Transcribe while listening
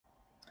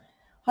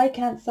Hi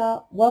Cancer,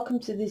 welcome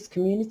to this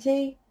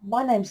community.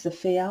 My name's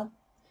Sophia.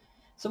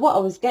 So what I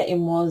was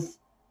getting was,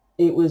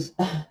 it was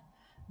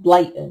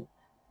blatant,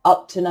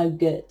 up to no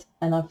good.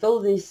 And I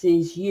feel this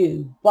is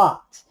you,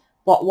 but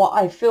what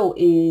I feel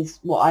is,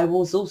 what I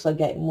was also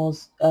getting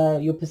was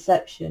your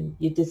perception,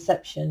 your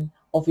deception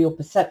of your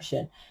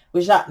perception,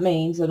 which that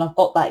means, and I've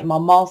got that in my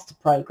master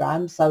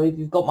program. So if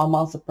you've got my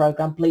master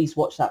program, please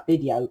watch that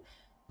video,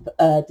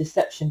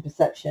 deception,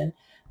 perception.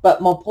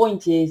 But my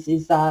point is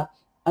that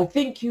I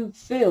think you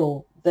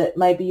feel that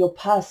maybe your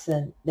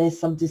person, there's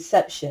some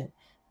deception,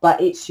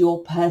 but it's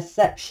your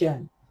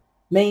perception,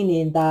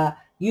 meaning that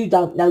you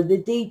don't know the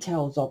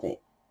details of it.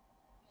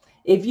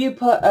 If you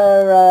put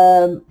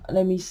a,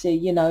 let me see,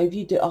 you know, if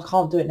you do, I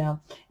can't do it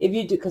now. If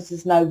you do, because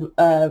there's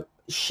no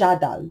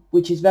shadow,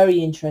 which is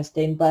very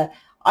interesting, but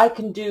I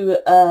can do,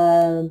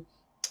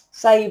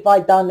 say if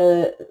I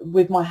done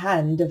with my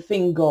hand, a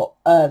finger,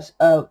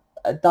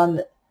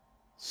 done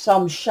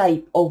some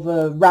shape of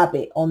a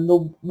rabbit on the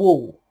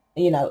wall,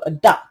 you know, a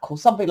duck or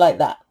something like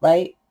that,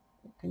 right?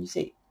 Can you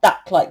see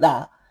duck like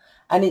that?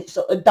 And it's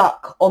a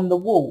duck on the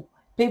wall.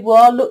 People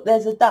are, look,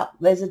 there's a duck,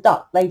 there's a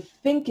duck. They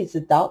think it's a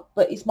duck,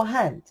 but it's my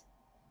hand.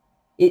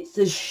 It's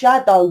the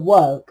shadow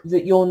work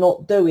that you're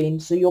not doing.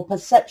 So your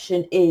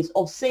perception is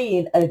of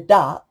seeing a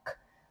duck,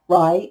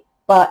 right?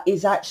 But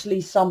it's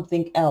actually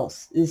something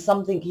else. There's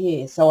something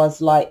here. So I was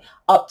like,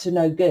 up to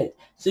no good.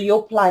 So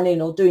you're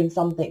planning or doing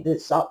something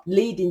that's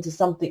leading to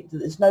something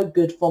that is no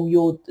good from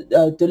your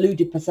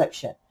deluded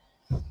perception.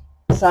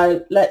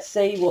 So let's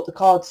see what the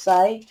cards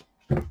say.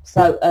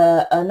 So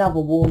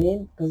another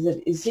warning, because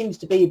it seems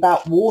to be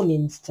about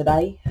warnings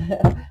today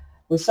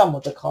with some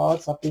of the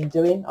cards I've been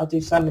doing. I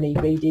do so many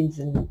readings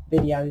and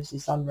videos,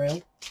 it's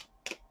unreal.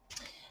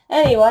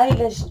 Anyway,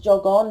 let's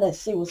jog on. Let's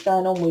see what's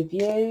going on with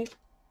you.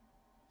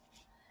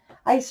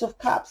 Ace of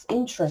Cups,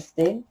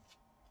 interesting.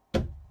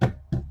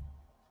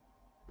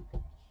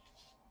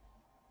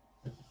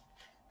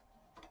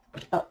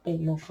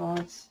 Need more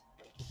cards.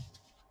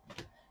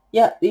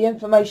 Yeah, the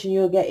information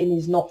you're getting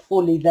is not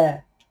fully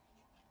there.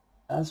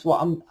 That's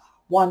what I'm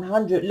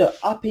 100. Look,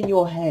 up in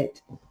your head.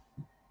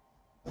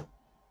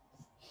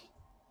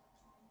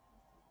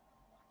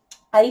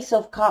 Ace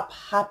of Cup,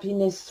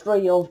 happiness,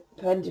 Three of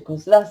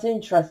Pentacles. That's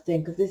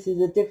interesting because this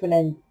is a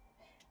different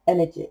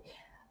energy.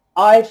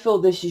 I feel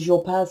this is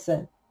your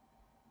person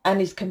and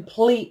it's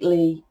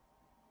completely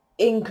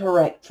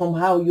incorrect from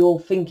how you're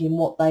thinking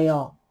what they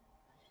are.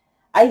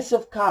 Ace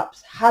of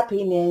Cups,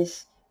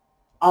 happiness.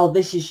 Oh,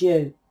 this is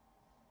you.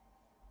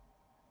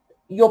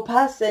 Your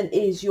person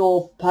is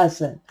your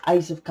person.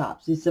 Ace of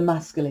Cups is the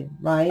masculine,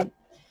 right?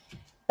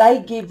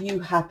 They give you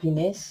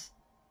happiness.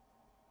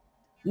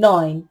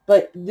 9,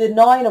 but the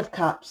 9 of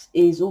Cups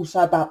is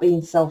also about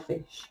being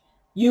selfish.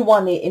 You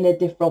want it in a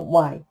different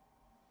way.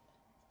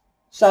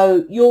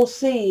 So you're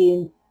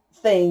seeing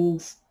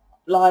things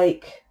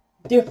like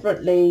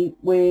differently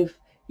with,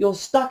 you're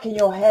stuck in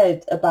your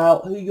head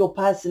about who your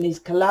person is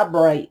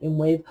collaborating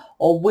with,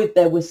 or with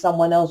there with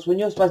someone else when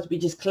you're supposed to be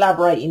just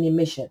collaborating in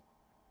mission.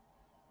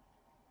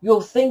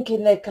 You're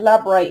thinking they're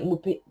collaborating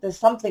with, there's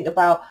something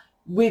about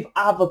with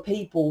other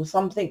people,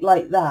 something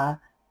like that,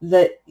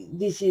 that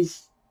this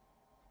is,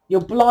 you're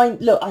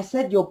blind. Look, I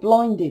said you're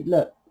blinded.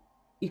 Look,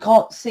 you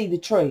can't see the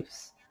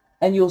truths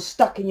and you're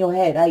stuck in your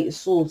head, 8 of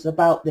Swords,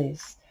 about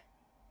this.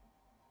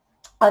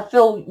 I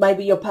feel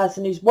maybe your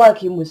person who's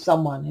working with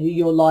someone who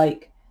you're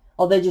like,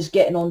 oh, they're just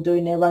getting on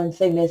doing their own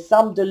thing. There's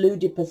some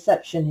deluded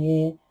perception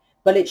here,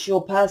 but it's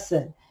your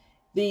person.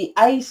 The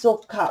Ace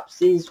of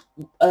Cups is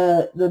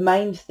the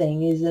main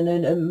thing, is an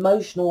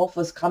emotional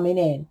offers coming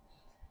in.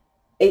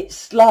 It's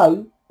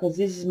slow, because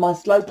this is my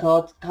slow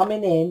card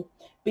coming in,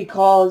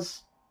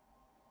 because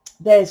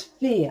there's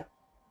fear.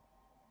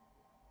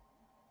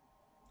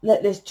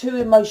 There's 2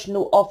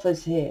 emotional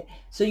offers here.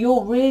 So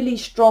you're really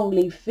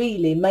strongly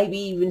feeling, maybe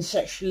even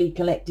sexually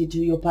connected to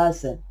your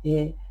person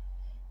here.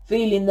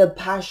 Feeling the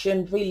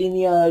passion, feeling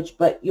the urge,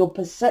 but your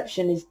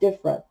perception is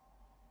different.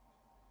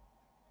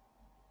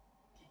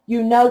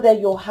 You know they're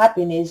your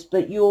happiness,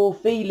 but you're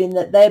feeling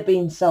that they're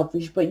being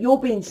selfish. But you're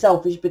being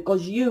selfish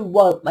because you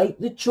won't make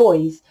the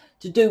choice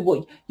to do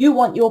what you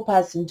want your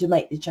person to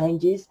make the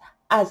changes.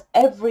 As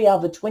every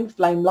other twin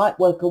flame, light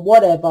worker,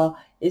 whatever,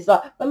 is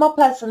like, when my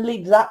person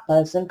leaves that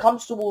person,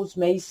 comes towards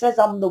me, says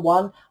I'm the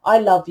one, I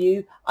love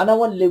you, and I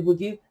want to live with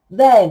you,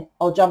 then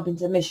I'll jump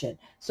into mission.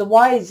 So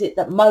why is it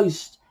that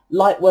most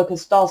light worker,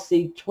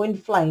 starseed, twin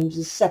flames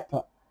are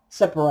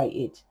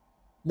separated?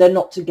 They're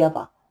not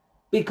together.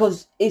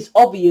 Because it's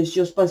obvious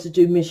you're supposed to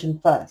do mission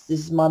first.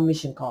 This is my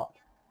mission card.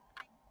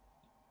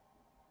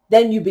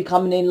 Then you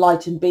become an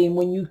enlightened being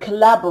when you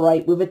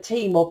collaborate with a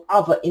team of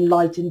other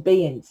enlightened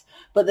beings.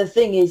 But the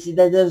thing is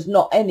that there's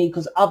not any,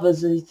 because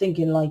others are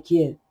thinking like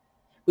you,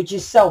 which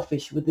is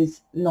selfish with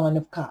this 9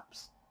 of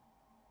Cups.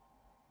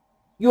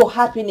 Your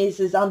happiness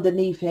is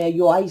underneath here,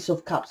 your Ace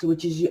of Cups,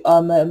 which is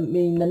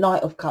the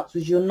Knight of Cups,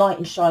 which is your knight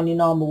in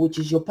shining armor, which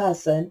is your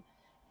person.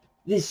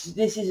 This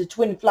is a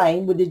twin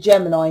flame with a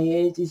Gemini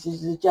here. This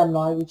is a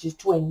Gemini, which is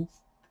twins.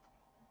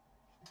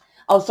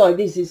 Oh, sorry,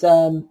 this is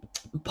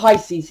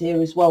Pisces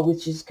here as well,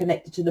 which is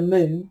connected to the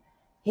moon.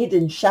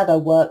 Hidden shadow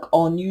work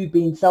on you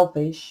being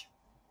selfish.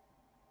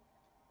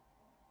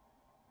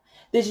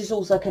 This is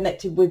also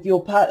connected with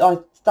your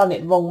I've done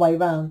it the wrong way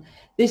round.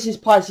 This is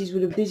Pisces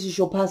with this is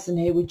your person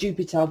here with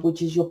Jupiter,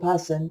 which is your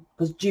person,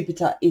 because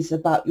Jupiter is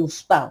about your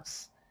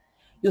spouse.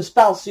 Your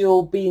spouse,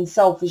 you're being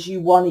selfish,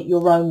 you want it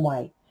your own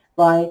way,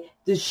 right?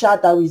 The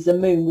shadow is the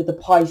moon with the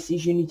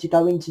Pisces. You need to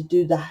go in to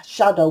do the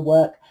shadow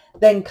work,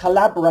 then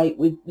collaborate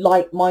with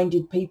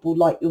like-minded people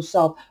like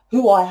yourself,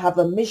 who I have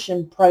a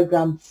mission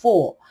program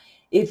for.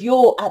 If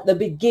you're at the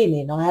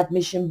beginning, I have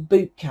Mission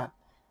Bootcamp.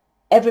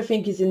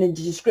 Everything is in the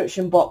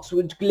description box,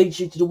 which leads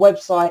you to the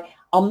website.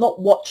 I'm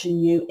not watching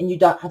you and you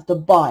don't have to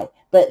buy,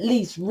 but at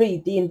least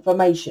read the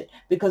information,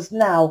 because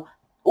now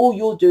all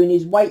you're doing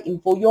is waiting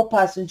for your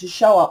person to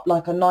show up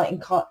like a knight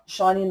in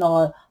shining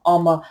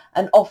armor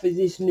and offer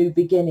this new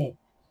beginning.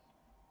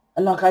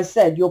 And like I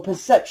said, your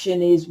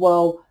perception is,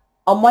 well,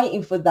 I'm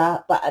waiting for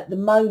that, but at the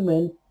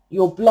moment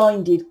you're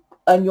blinded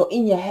and you're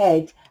in your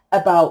head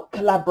about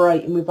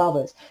collaborating with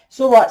others. It's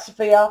all right,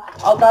 Sophia,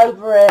 I'll go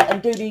over it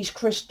and do these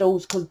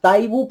crystals, because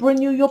they will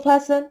bring you your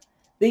person.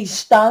 These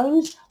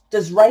stones.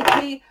 Does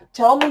Reiki,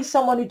 tell me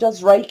someone who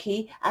does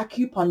Reiki,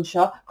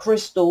 acupuncture,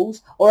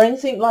 crystals, or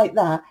anything like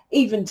that,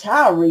 even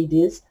tarot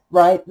readers,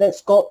 right,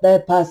 that's got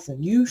their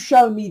person. You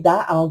show me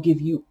that, I'll give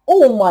you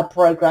all my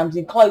programs,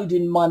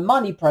 including my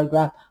money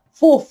program,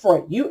 for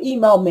free. You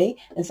email me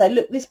and say,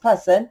 look, this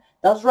person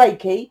does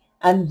Reiki,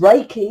 and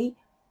Reiki,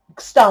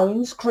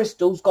 stones,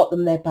 crystals, got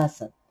them their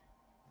person.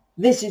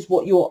 This is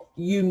what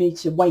you need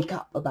to wake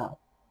up about.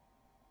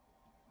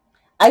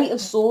 8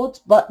 of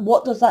Swords, but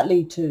what does that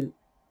lead to?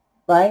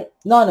 Right?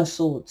 9 of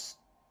Swords,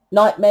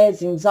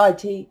 nightmares,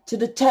 anxiety, to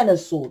the 10 of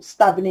Swords,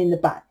 stabbing in the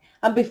back.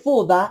 And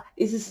before that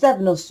is the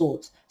 7 of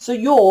Swords. So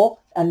you're,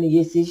 and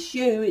this is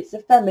you, it's a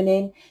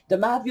feminine, don't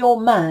matter if you're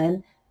a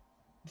man,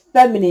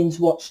 feminines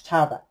watch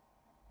tarot.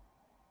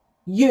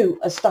 You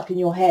are stuck in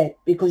your head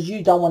because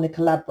you don't want to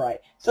collaborate.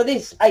 So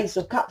this Ace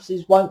of Cups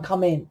won't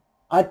come in.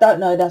 I don't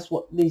know, that's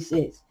what this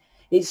is.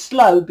 It's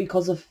slow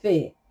because of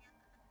fear.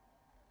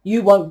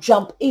 You won't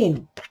jump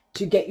in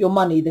to get your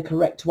money the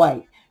correct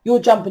way. You're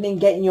jumping in,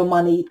 getting your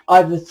money,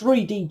 either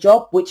 3D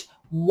job, which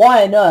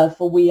why on earth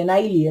are we an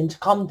alien to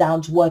come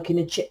down to work in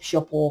a chip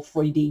shop or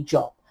 3D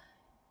job?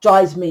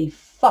 Drives me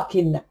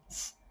fucking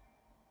nuts.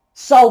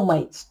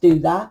 Soulmates do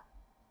that.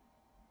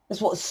 That's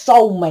what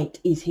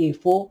soulmate is here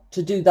for,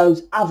 to do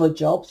those other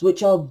jobs,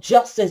 which are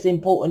just as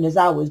important as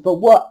ours,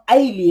 but we're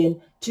alien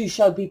to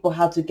show people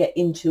how to get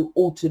into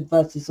altered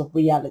verses of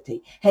reality.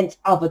 Hence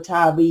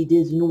avatar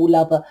readers and all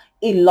other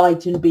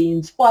enlightened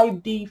beings,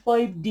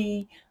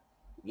 5D,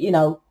 you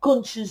know,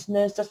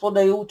 consciousness, that's what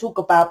they all talk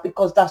about,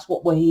 because that's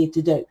what we're here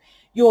to do.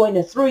 You're in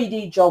a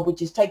 3D job,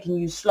 which is taking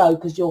you slow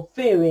because you're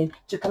fearing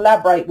to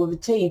collaborate with a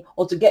team,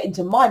 or to get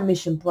into my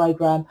mission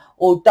program,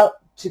 or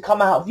to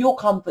come out of your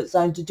comfort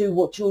zone to do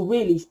what you're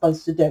really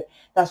supposed to do.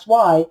 That's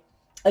why,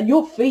 and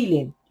you're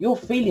feeling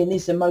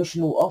this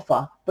emotional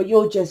offer, but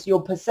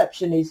your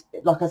perception is,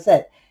 like I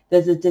said,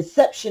 there's a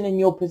deception in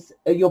your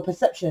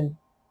perception.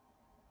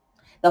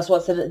 That's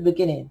what I said at the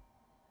beginning.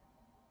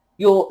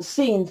 You're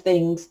seeing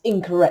things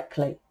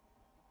incorrectly.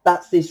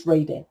 That's this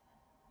reading.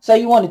 So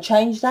you want to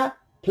change that?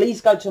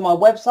 Please go to my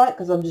website,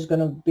 because I'm just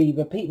going to be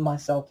repeating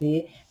myself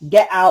here.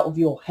 Get out of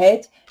your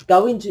head.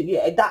 Go into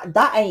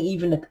that ain't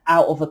even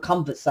out of a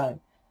comfort zone.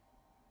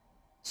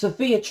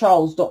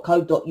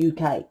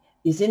 sophiacharles.co.uk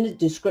is in the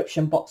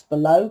description box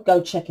below.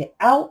 Go check it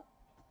out,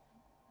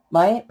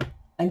 right?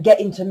 And get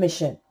into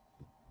mission.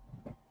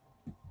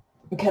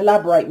 And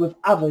collaborate with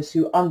others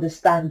who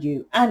understand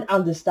you and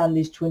understand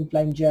this twin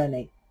flame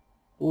journey,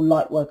 or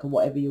light worker,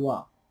 whatever you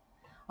are.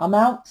 I'm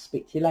out.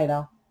 Speak to you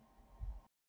later.